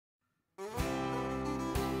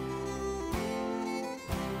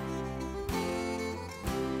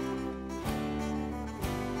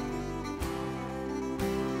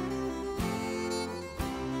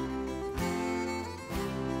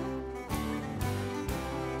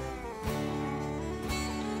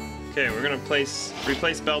Okay, we're going to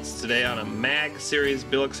replace belts today on a Mag series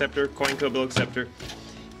bill acceptor, Coinco bill acceptor.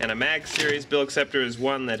 And a Mag series bill acceptor is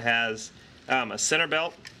one that has a center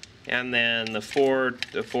belt and then the four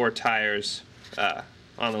tires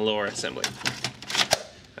on the lower assembly.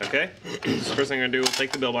 Okay, so first thing I'm going to do, we'll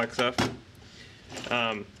take the bill box off.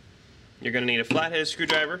 You're going to need a flat-headed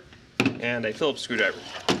screwdriver and a Phillips screwdriver.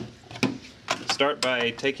 Start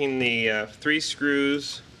by taking the 3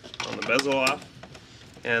 screws on the bezel off.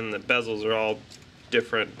 And the bezels are all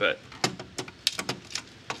different, but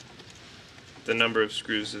the number of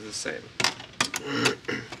screws is the same.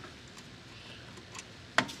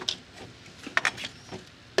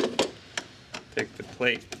 Take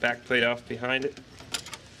the back plate off behind it.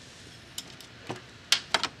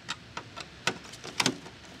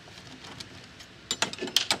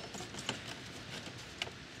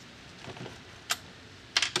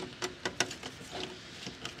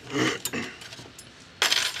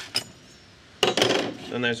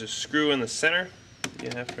 Then there's a screw in the center you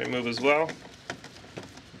have to remove as well.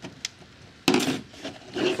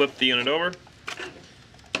 Flip the unit over,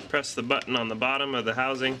 press the button on the bottom of the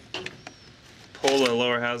housing, pull the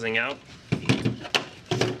lower housing out,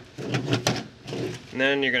 and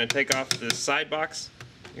then you're going to take off the side box.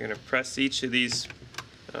 You're going to press each of these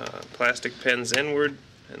plastic pins inward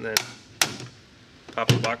and then pop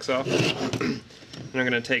the box off. And we're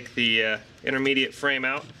going to take the intermediate frame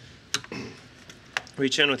out.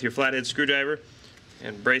 Reach in with your flathead screwdriver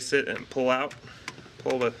and brace it and pull out.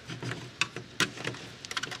 Pop them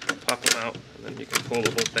out, and then you can pull the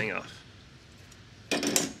whole thing off.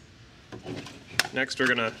 Next we're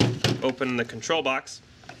going to open the control box,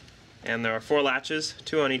 and there are 4 latches,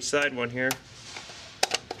 2 on each side, one here,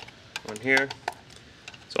 one here.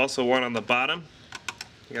 There's also one on the bottom.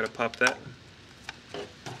 You got to pop that.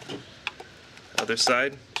 Other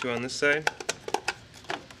side, 2 on this side.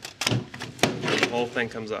 The whole thing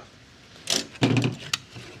comes off.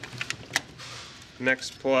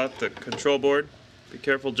 Next, pull out the control board. Be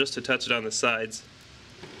careful just to touch it on the sides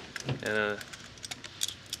and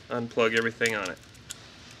unplug everything on it.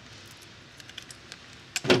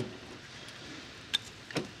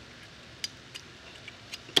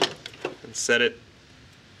 And set it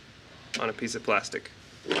on a piece of plastic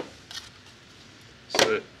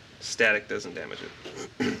so that static doesn't damage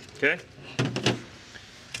it. Okay?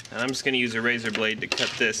 And I'm just going to use a razor blade to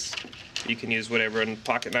cut this. You can use whatever, a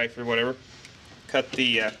pocket knife or whatever. Cut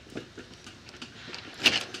the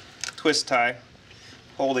twist tie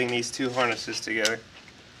holding these 2 harnesses together.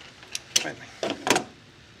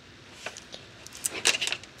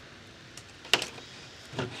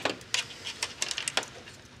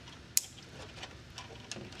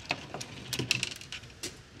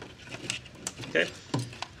 Okay,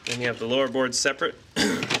 then you have the lower board separate.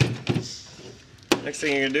 Next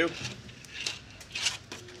thing you're going to do,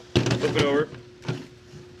 flip it over,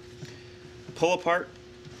 pull apart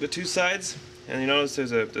the 2 sides, and you notice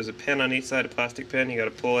there's a pin on each side, a plastic pin. You got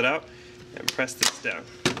to pull it out and press this down.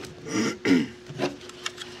 And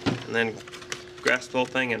then grasp the whole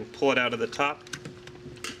thing and pull it out of the top.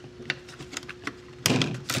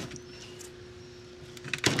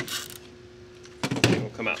 It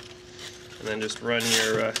will come out. And then just run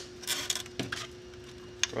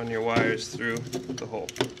your wires through the hole.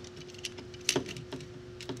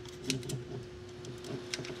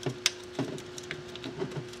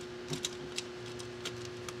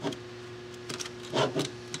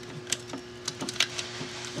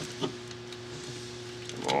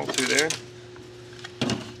 All through there.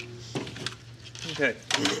 Okay.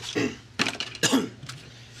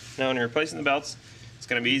 Now when you're replacing the belts, it's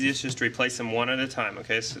going to be easiest just to replace them one at a time.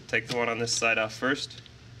 Okay, so take the one on this side off first.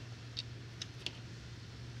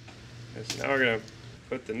 Okay, so now we're going to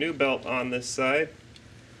put the new belt on this side.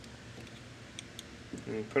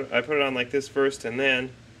 And I put it on like this first, and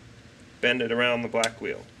then bend it around the black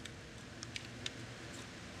wheel.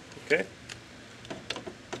 Okay.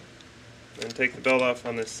 Then take the belt off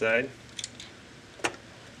on this side.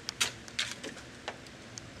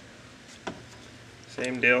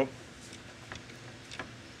 Same deal.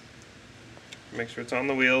 Make sure it's on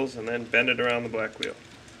the wheels and then bend it around the black wheel.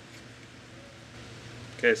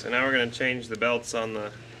 Okay, so now we're going to change the belts on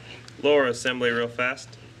the lower assembly real fast.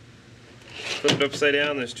 Flip it upside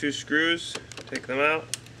down, there's 2 screws. Take them out.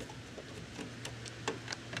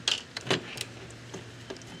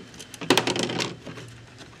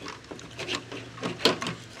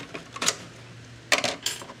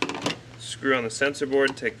 Screw on the sensor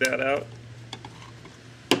board, take that out.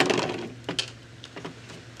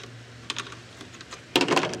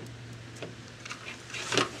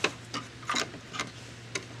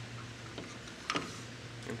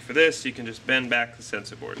 for this, you can just bend back the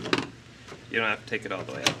sensor board. You don't have to take it all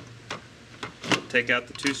the way out. Take out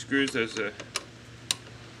the 2 screws. There's a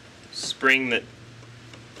spring that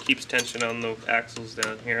keeps tension on the axles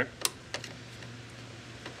down here.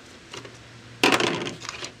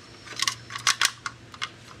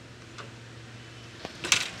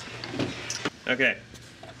 Okay,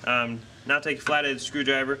 now take a flathead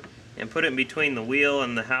screwdriver and put it in between the wheel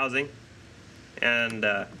and the housing, and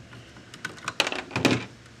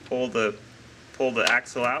pull the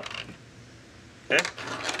axle out. Okay,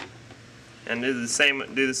 and do the same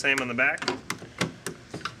on the back.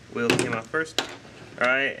 Wheel came off first. All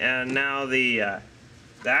right, and now the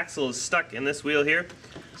axle is stuck in this wheel here,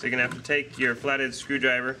 so you're gonna have to take your flathead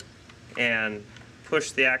screwdriver and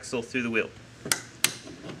push the axle through the wheel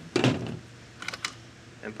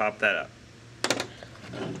and pop that up.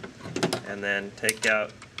 And then take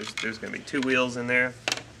out, there's going to be 2 wheels in there,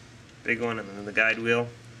 big one and then the guide wheel,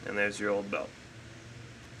 and there's your old belt.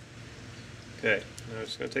 Okay, now I'm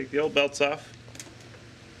just going to take the old belts off.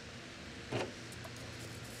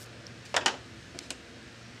 Put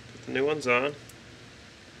the new ones on.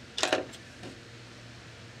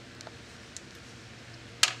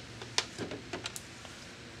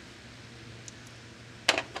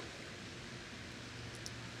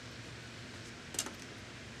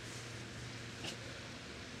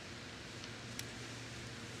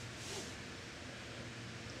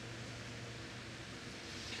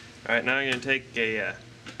 Alright, now I'm going to take an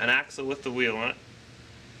axle with the wheel on it,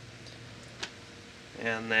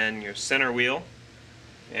 and then your center wheel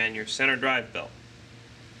and your center drive belt.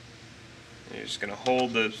 And you're just going to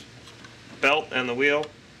hold the belt and the wheel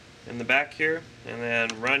in the back here, and then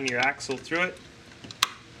run your axle through it.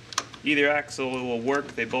 Either axle will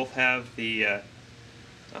work. They both have the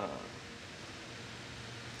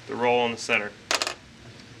roll in the center.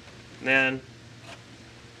 And then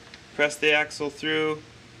press the axle through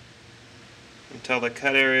until the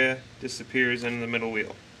cut area disappears into the middle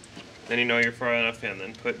wheel. Then you know you're far enough in.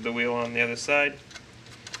 Then put the wheel on the other side.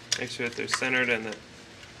 Make sure that they're centered and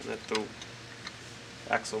that the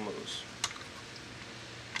axle moves.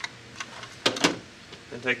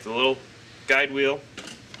 Then take the little guide wheel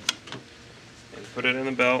and put it in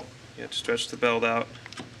the belt. You have to stretch the belt out.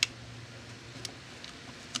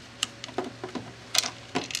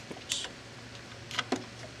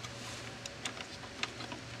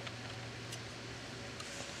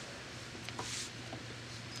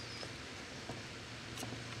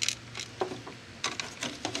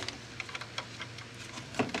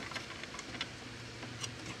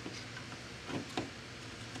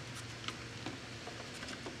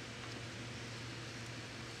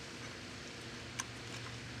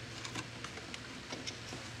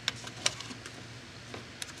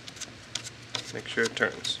 Make sure it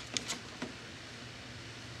turns.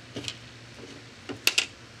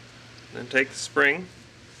 Then take the spring,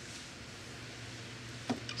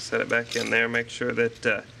 set it back in there, make sure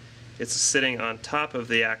that it's sitting on top of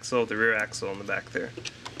the axle, the rear axle in the back there.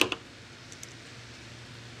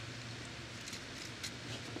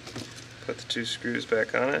 Put the 2 screws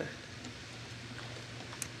back on it.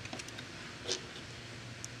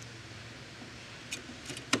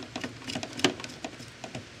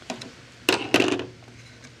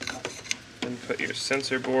 Put your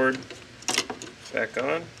sensor board back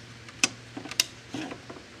on.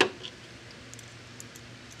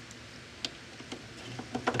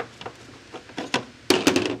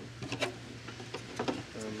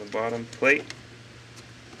 On the bottom plate.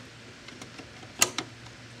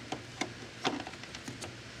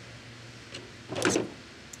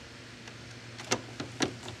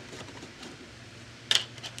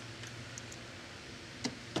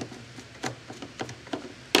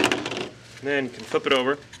 Then you can flip it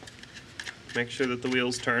over, make sure that the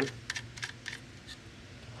wheels turn.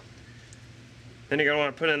 Then you're going to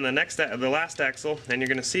want to put in the last axle, and you're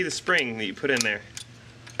going to see the spring that you put in there.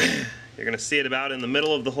 You're going to see it about in the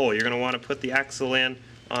middle of the hole. You're going to want to put the axle in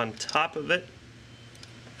on top of it,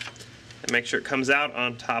 and make sure it comes out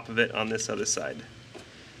on top of it on this other side.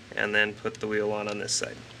 And then put the wheel on this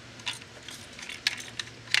side.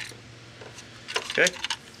 Okay?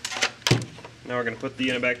 Now we're going to put the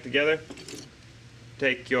unit back together.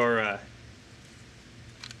 Take your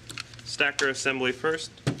stacker assembly first.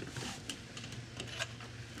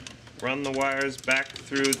 Run the wires back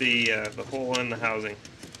through the hole in the housing.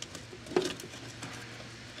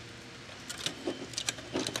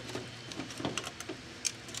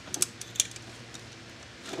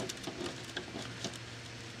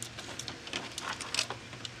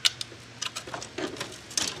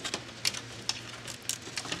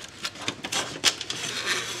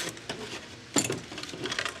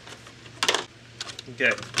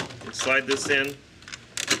 Okay, and slide this in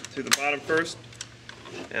through the bottom first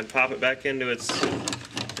and pop it back into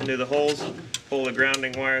the holes. Pull the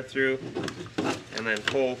grounding wire through and then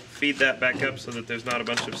feed that back up so that there's not a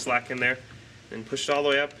bunch of slack in there. Then push it all the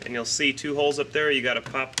way up and you'll see 2 holes up there you got to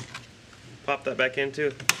pop that back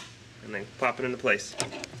into and then pop it into place.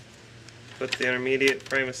 Put the intermediate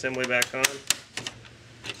frame assembly back on.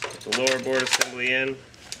 Put the lower board assembly in.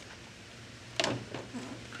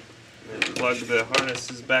 And then plug the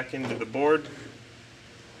harnesses back into the board.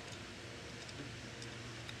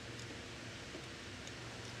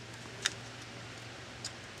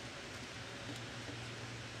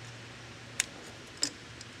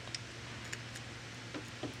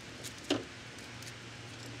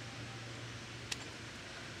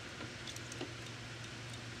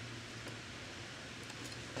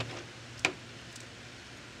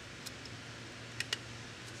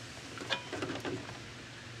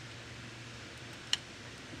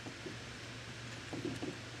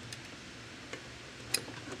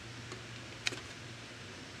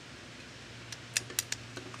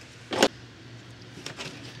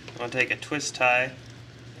 I'm going to take a twist tie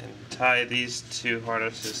and tie these 2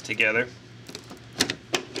 harnesses together.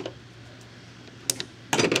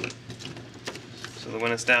 So that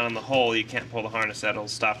when it's down in the hole you can't pull the harness out, it'll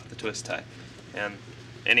stop at the twist tie. And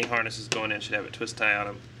any harnesses going in should have a twist tie on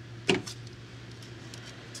them.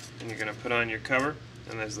 And you're going to put on your cover,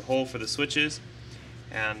 and there's the hole for the switches,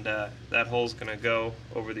 and that hole's going to go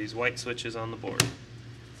over these white switches on the board.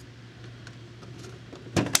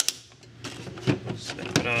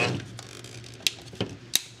 Snap it on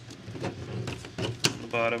the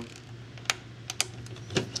bottom,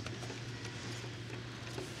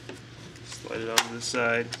 slide it onto the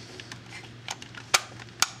side,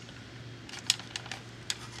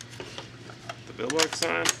 put the bill box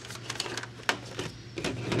on,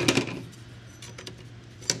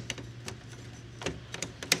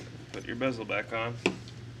 put your bezel back on,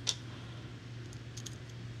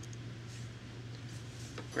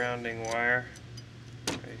 grounding wire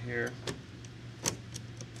right here.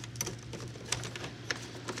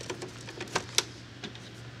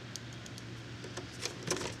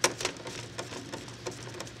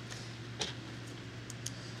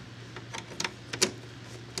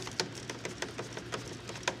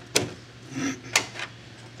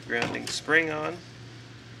 The grounding spring on.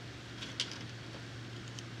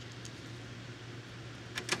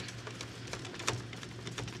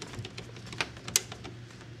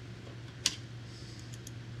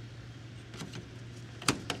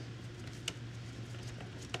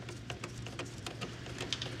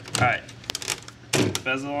 Alright,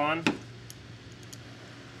 bezel on.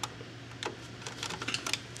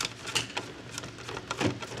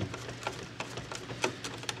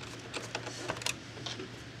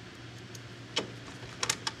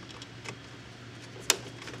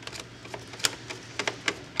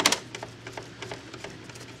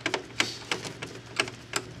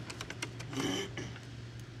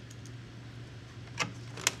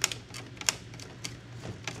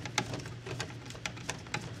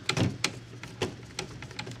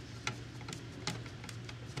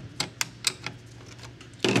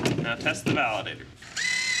 Now test the validator.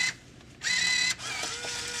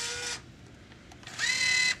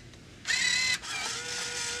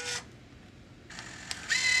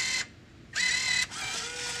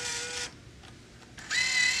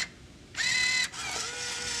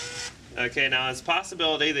 Okay, now it's a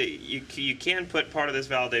possibility that you can put part of this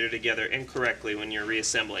validator together incorrectly when you're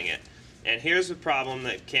reassembling it. And here's a problem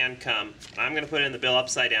that can come. I'm going to put in the bill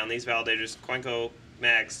upside down. These validators, Coinco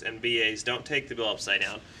Mags and BAs, don't take the bill upside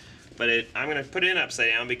down. But I'm going to put it in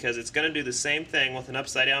upside down because it's going to do the same thing with an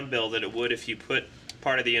upside down bill that it would if you put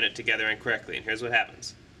part of the unit together incorrectly. And here's what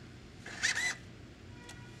happens.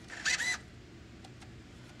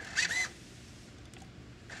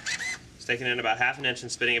 It's taking in about ½ inch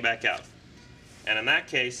and spitting it back out. And in that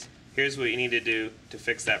case, here's what you need to do to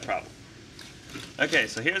fix that problem. Okay,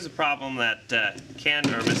 so here's a problem that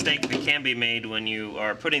or a mistake that can be made when you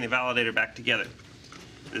are putting the validator back together.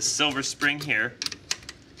 This silver spring here,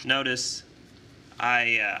 notice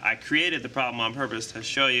I created the problem on purpose to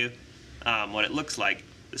show you what it looks like.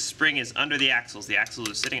 The spring is under the axles. The axles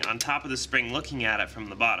are sitting on top of the spring looking at it from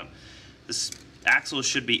the bottom. This axle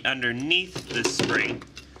should be underneath this spring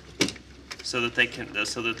so that they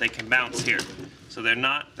can bounce here. So they're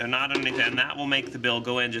not underneath it, and that will make the bill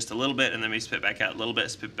go in just a little bit and then we spit back out, a little bit,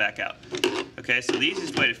 spit back out. Okay, so the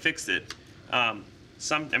easiest way to fix it, I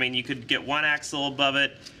mean, you could get one axle above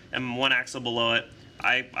it and one axle below it.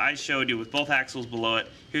 I showed you with both axles below it.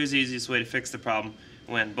 Here's the easiest way to fix the problem.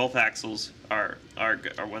 when both axles are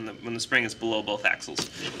when the spring is below both axles.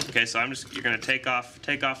 Okay, so you're going to take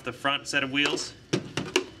off the front set of wheels,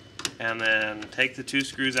 and then take the 2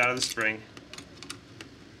 screws out of the spring.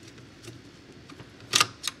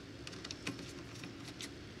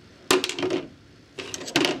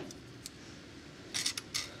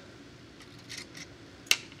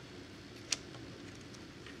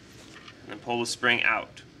 And pull the spring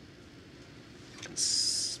out.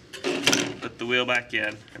 And put the wheel back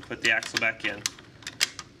in, and put the axle back in.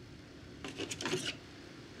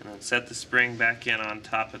 And then set the spring back in on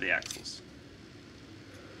top of the axles.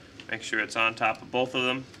 Make sure it's on top of both of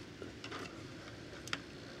them.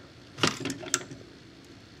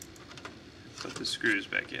 Put the screws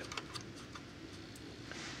back in.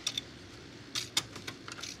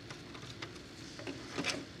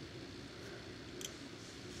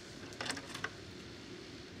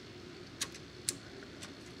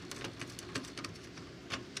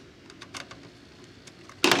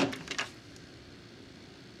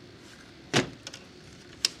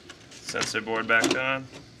 Sensor board back on.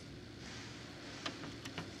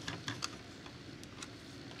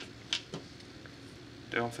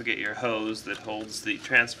 Don't forget your hose that holds the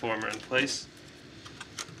transformer in place.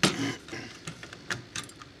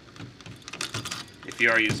 If you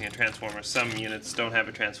are using a transformer, some units don't have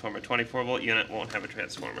a transformer. 24-volt unit won't have a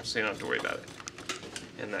transformer, so you don't have to worry about it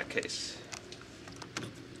in that case.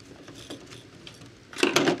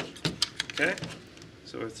 Okay,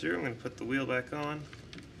 so we're through. I'm going to put the wheel back on.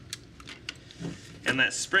 And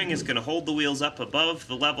that spring is going to hold the wheels up above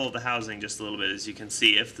the level of the housing just a little bit, as you can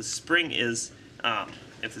see. If the spring is,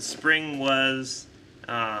 if the spring was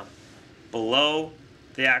below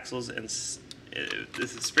the axles, and if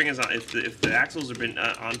the spring is on, if the axles have been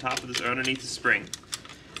on top of this or underneath the spring,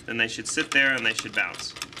 then they should sit there and they should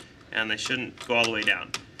bounce, and they shouldn't go all the way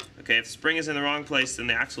down. Okay, if the spring is in the wrong place, then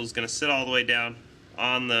the axle is going to sit all the way down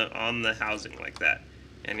on the housing like that,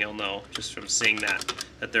 and you'll know just from seeing that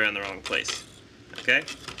they're in the wrong place. Okay,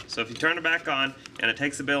 so if you turn it back on and it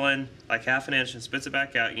takes the bill in like half an inch and spits it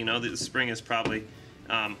back out, you know that the spring is probably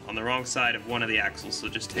on the wrong side of one of the axles. So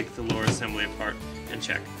just take the lower assembly apart and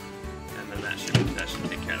check, and then that should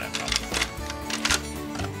take care of that problem.